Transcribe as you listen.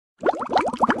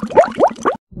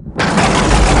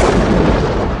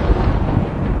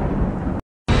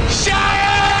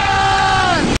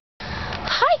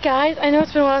guys, I know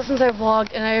it's been a while since I've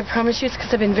vlogged, and I promise you it's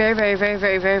because I've been very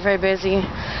busy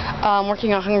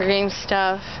working on Hunger Games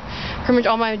stuff. Pretty much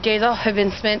all my days off have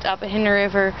been spent up at Henry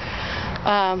River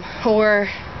or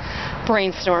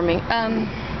brainstorming.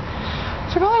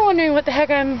 So you're probably wondering what the heck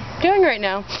I'm doing right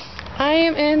now. I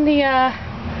am in the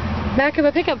back of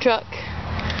a pickup truck.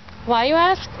 Why, you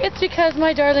ask? It's because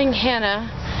my darling Hannah,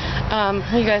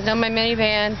 you guys know my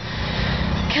minivan,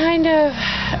 kind of,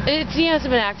 it's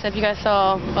been an accident. You guys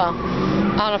saw, well,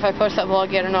 I don't know if I posted that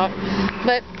vlog yet or not,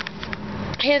 but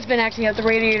it has been acting up. The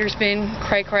radiator's been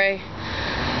cray-cray.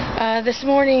 This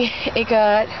morning, it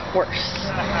got worse.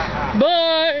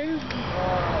 Bye!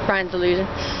 Brian's delusion.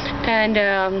 And,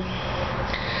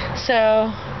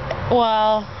 so,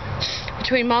 well,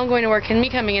 between Mom going to work and me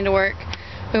coming into work,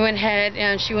 we went ahead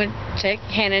and she went to take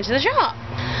Hannah into the shop.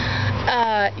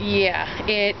 Yeah,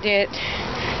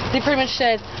 they pretty much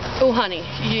said, oh honey,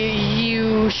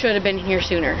 you should have been here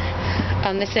sooner.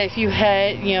 They said if you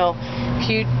had, if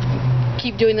you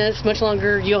keep doing this much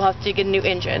longer, you'll have to get a new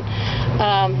engine.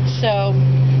 So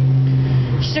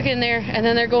she took it in there, and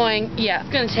then they're going, yeah,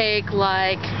 it's going to take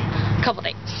like a couple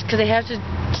days, because they have to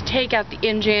take out the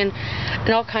engine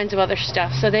and all kinds of other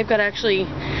stuff. So they've got to actually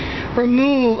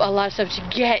remove a lot of stuff to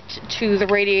get to the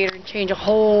radiator and change a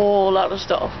whole lot of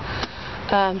stuff.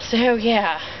 So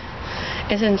yeah,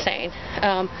 it's insane.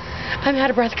 I'm out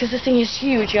of breath because this thing is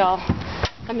huge, y'all.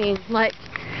 I mean, like,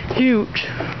 huge.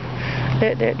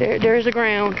 There's the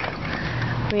ground.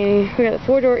 I mean, we got the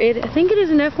four-door. I think it is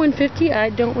an F-150. I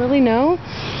don't really know.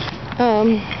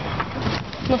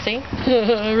 We'll see.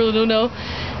 I really don't know.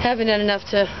 Haven't done enough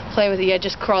to play with it yet.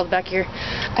 Just crawled back here.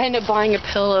 I ended up buying a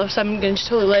pillow, so I'm gonna just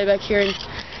totally lay back here and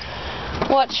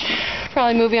watch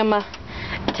probably a movie on my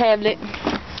tablet.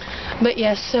 But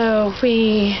yeah, so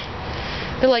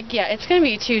they're like, yeah, it's gonna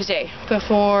be Tuesday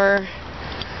before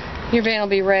your van will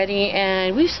be ready,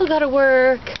 and we've still got to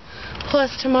work.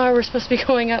 Plus tomorrow we're supposed to be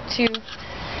going up to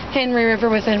Henry River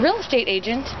with a real estate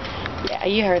agent. Yeah,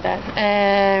 you heard that.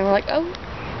 And we're like, oh,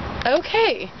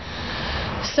 okay.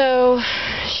 So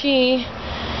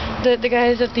the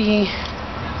guys at the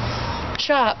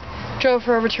shop drove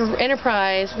her over to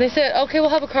Enterprise. They said, okay, we'll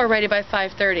have a car ready by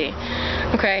 5:30.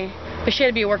 Okay, but she had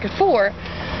to be at work at 4.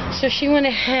 So she went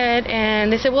ahead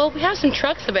and they said, well, we have some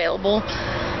trucks available.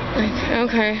 Like,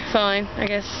 okay, fine. I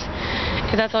guess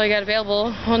if that's all you got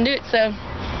available, we'll do it. So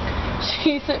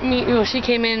she sent me, well, she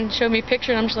came in, showed me a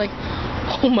picture, and I'm just like,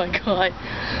 oh my god.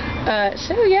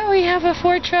 So yeah, we have a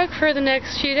Ford truck for the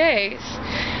next few days.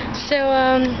 So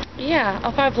yeah,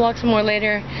 I'll probably vlog some more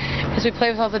later as we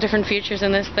play with all the different features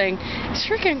in this thing. It's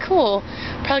freaking cool.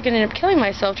 Probably gonna end up killing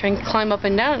myself trying to climb up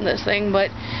and down in this thing,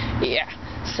 but yeah.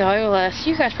 So I will see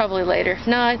you guys probably later. If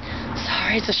not,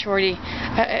 sorry, it's a shorty.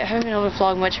 I haven't been able to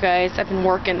vlog much, guys. I've been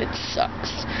working. It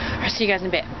sucks. I'll see you guys in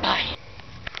a bit. Bye.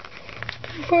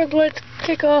 Let's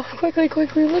kick off quickly.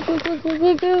 Look,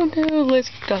 let's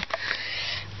kick off.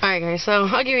 Alright, guys. So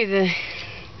I'll give you the,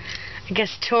 I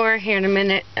guess, tour here in a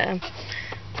minute.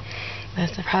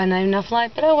 That's probably not enough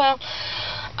light, but oh well.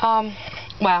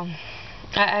 Wow.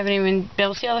 I haven't even been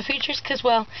able to see all the features because,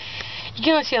 well, you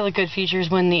can only see all the good features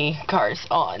when the car's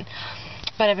on.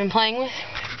 But I've been playing with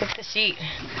the seat.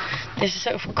 This is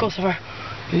so cool so far.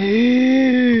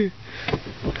 Yeah.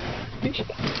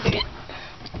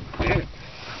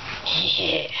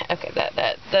 Okay,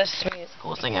 that's to me is the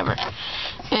coolest thing ever.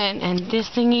 And this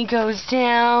thingy goes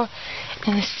down,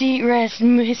 and the seat rest,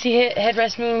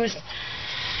 headrest moves,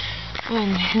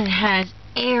 and it has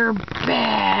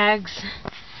airbags.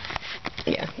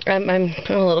 Yeah, I'm a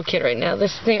little kid right now.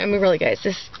 This thing, I mean, really, guys,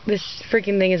 this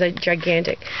freaking thing is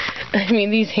gigantic. I mean,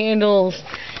 these handles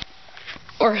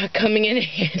are coming in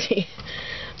handy.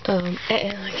 And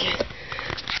like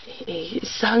a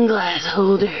sunglass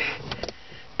holder.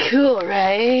 Cool,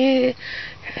 right?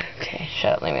 Okay,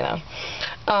 shut up, leave me alone.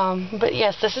 But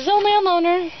yes, this is only on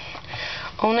loaner.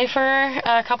 Only for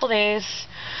a couple days.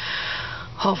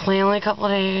 Hopefully only a couple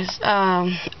days.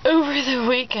 Over the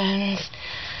weekends,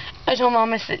 I told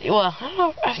Mom, I said, well, I don't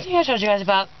know, I think I told you guys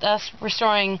about us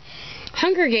restoring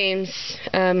Hunger Games,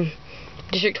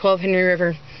 District 12, Henry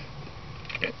River.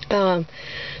 So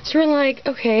we're like,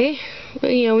 okay,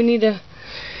 we need to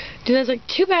do that. It's like,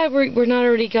 too bad we're not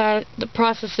already got the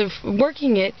process of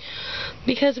working it,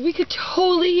 because we could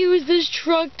totally use this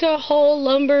truck to haul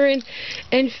lumber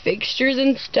and fixtures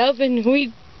and stuff, and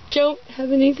we don't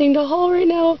have anything to haul right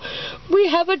now. We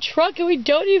have a truck and we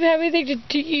don't even have anything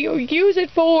to use it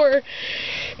for,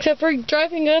 except for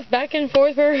driving us back and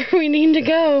forth where we need to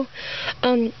go.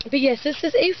 But yes, this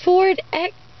is a Ford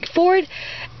Ford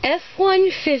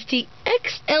F-150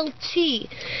 XLT,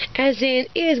 as in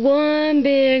is one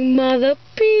big mother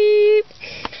beep.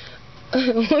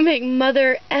 One big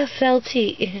mother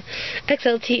XLT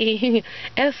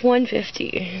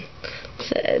F-150.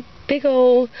 It's a big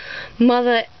old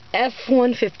mother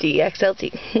F-150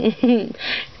 XLT.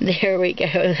 There we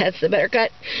go. That's the better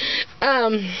cut.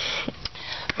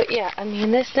 But yeah, I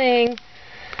mean, this thing,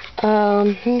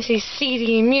 let me see,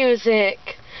 CD,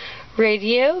 music,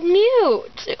 radio,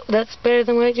 mute. That's better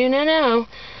than what I do now.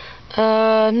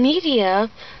 Media,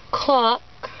 clock,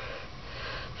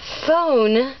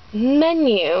 phone,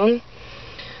 menu,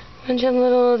 bunch of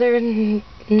little other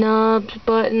knobs,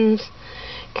 buttons.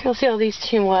 Can't see all these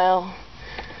too well.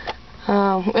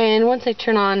 And once they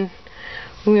turn on,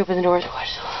 when we open the doors,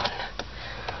 watch on.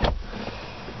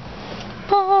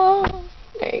 Oh,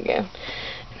 there you go.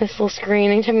 This little screen,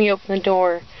 anytime you open the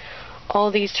door, all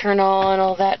these turn on,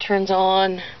 all that turns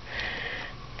on.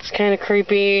 It's kind of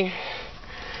creepy.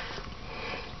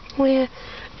 Well, yeah.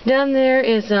 Down there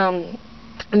is,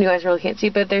 you guys really can't see,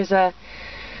 but there's a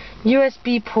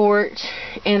USB port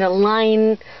and a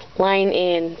line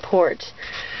in port.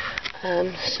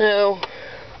 So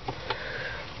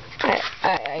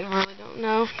I really don't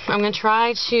know. I'm gonna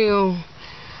try to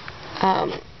where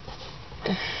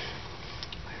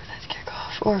that kick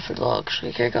off, or if it'll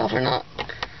actually kick off or not.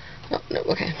 Oh, no,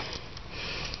 okay.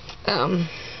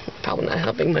 Probably not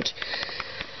helping much.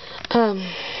 But I'm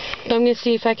gonna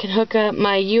see if I can hook up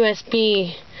my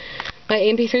USB, my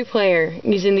MP3 player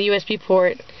using the USB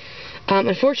port.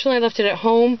 Unfortunately, I left it at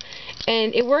home,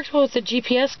 and it works well with the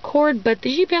GPS cord, but the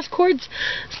GPS cord's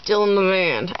still in the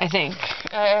van, I think.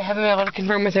 I haven't been able to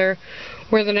confirm with her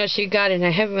whether or not she got it, and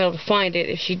I haven't been able to find it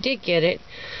if she did get it.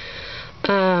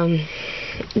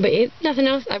 But nothing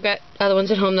else. I've got other ones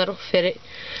at home that'll fit it.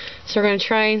 So we're going to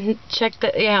try and check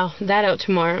that out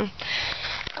tomorrow.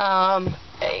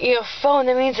 You know, phone,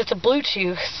 that means it's a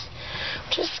Bluetooth,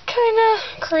 which is kind of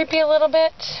creepy a little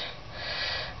bit.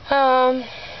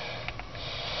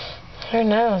 Who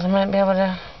knows? I might be able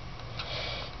to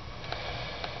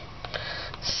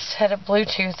set up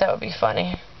Bluetooth. That would be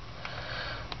funny.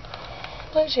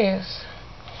 Bluetooth.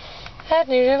 Add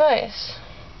new device.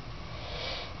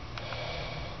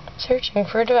 Searching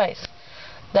for a device.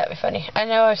 That'd be funny. I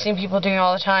know I've seen people doing it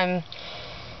all the time.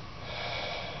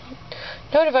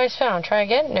 No device found. Try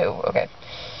again? No. Okay.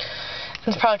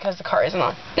 It's probably because the car isn't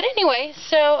on. But anyway,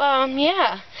 so,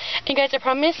 yeah. And guys, I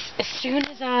promise, as soon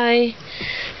as I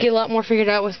get a lot more figured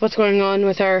out with what's going on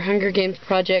with our Hunger Games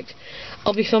project,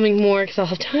 I'll be filming more because I'll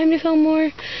have time to film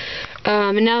more.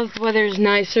 And now that the weather is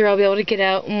nicer, I'll be able to get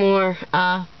out more.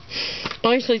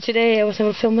 Honestly, today I wasn't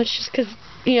able to film much just because,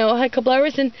 you know, I had a couple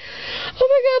hours and, oh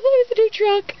my god, look at the new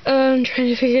truck. I'm trying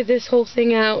to figure this whole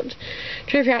thing out. Trying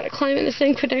to figure out how to climb in this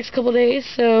thing for the next couple days.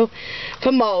 So, if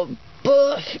I'm all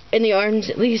buff in the arms,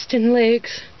 at least, and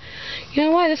legs, you know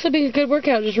what, this will be a good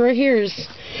workout. Just right here is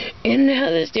in and out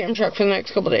of this damn truck for the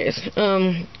next couple days.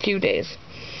 Few days.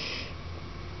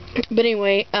 But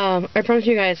anyway, I promise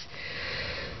you guys,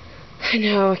 I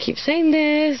know I keep saying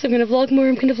this, I'm gonna vlog more,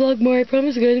 I promise you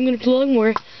guys I'm gonna vlog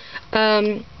more.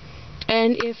 And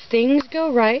if things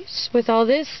go right with all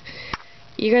this,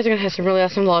 you guys are gonna have some really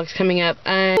awesome vlogs coming up.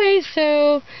 Anyway,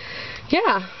 so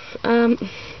yeah,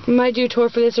 might do a tour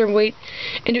for this or wait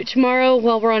and do it tomorrow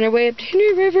while we're on our way up to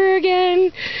Henry River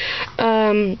again.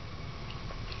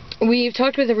 We've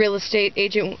talked with a real estate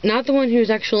agent, not the one who's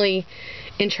actually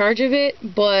in charge of it,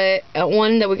 but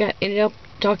one that we ended up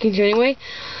talking to anyway.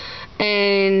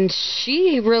 And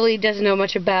she really doesn't know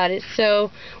much about it.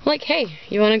 So, like, hey,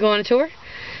 you want to go on a tour?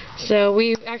 So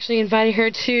we actually invited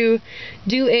her to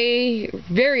do a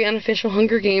very unofficial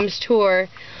Hunger Games tour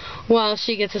while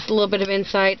she gets us a little bit of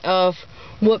insight of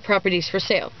what properties for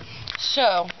sale.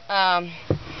 So,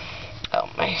 oh,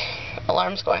 my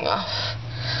alarm's going off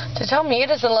to tell me it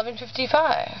is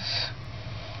 11:55.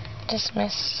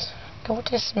 Dismiss. Go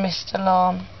dismissed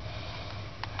alarm.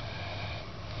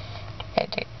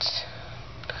 Edit.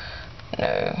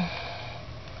 No.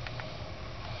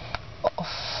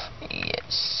 Off.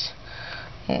 Yes.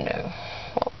 No.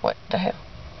 What the hell?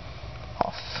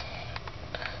 Off.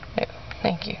 No.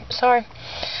 Thank you. Sorry.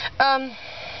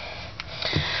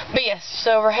 But yes,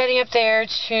 so we're heading up there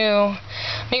to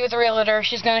meet with the realtor.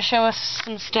 She's going to show us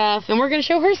some stuff, and we're going to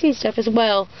show her some stuff as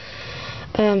well.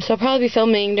 So I'll probably be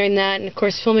filming during that, and of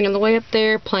course filming on the way up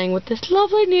there, playing with this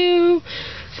lovely new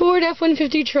Ford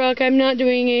F-150 truck. I'm not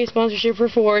doing a sponsorship for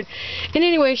Ford in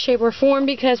any way, shape, or form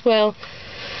because, well,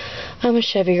 I'm a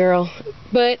Chevy girl.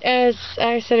 But as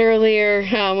I said earlier,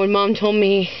 when Mom told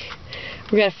me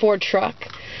we got a Ford truck,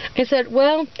 I said,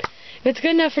 well, if it's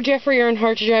good enough for Jeffrey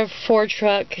Earnhardt to drive a Ford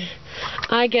truck,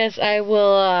 I guess I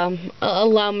will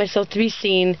allow myself to be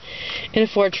seen in a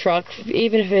Ford truck,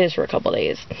 even if it is for a couple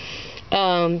days.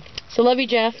 So love you,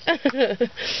 Jeff.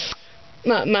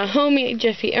 my homie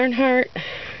Jeffy Earnhardt,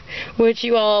 which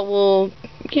you all will,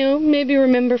 maybe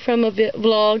remember from a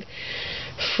vlog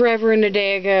forever and a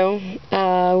day ago,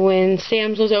 when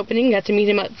Sam's was opening. Got to meet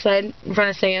him outside in front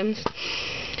of Sam's.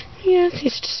 Yeah,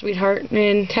 he's just a sweetheart,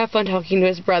 and have fun talking to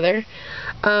his brother.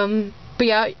 But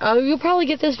yeah, you'll probably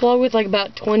get this vlog with like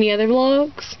about 20 other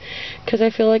vlogs, because I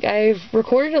feel like I've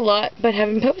recorded a lot, but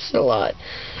haven't posted a lot.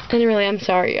 And really, I'm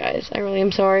sorry, guys. I really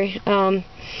am sorry.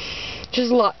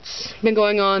 Just lots been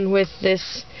going on with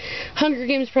this Hunger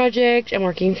Games project. I'm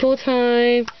working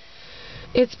full-time.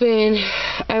 It's been,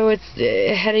 a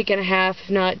headache and a half, if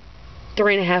not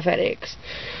 3.5 headaches.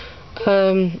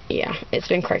 Yeah, it's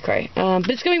been cray-cray. But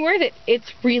it's going to be worth it.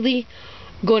 It's really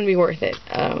going to be worth it.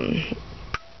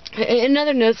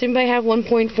 Another note, does anybody have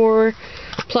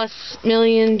 $1.4+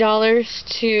 million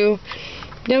to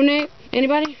donate?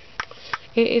 Anybody?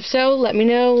 If so, let me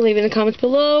know. Leave it in the comments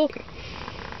below.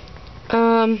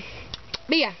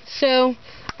 But yeah, so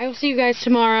I will see you guys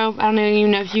tomorrow. I don't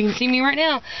even know if you can see me right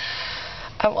now.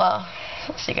 Well,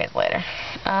 I'll see you guys later.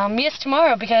 Yes,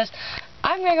 tomorrow, because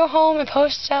I'm going to go home and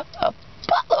post up a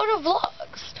buttload of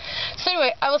vlogs. So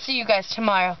anyway, I will see you guys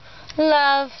tomorrow.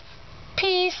 Love,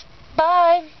 peace,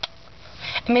 bye.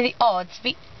 And may the odds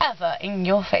be ever in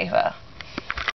your favor.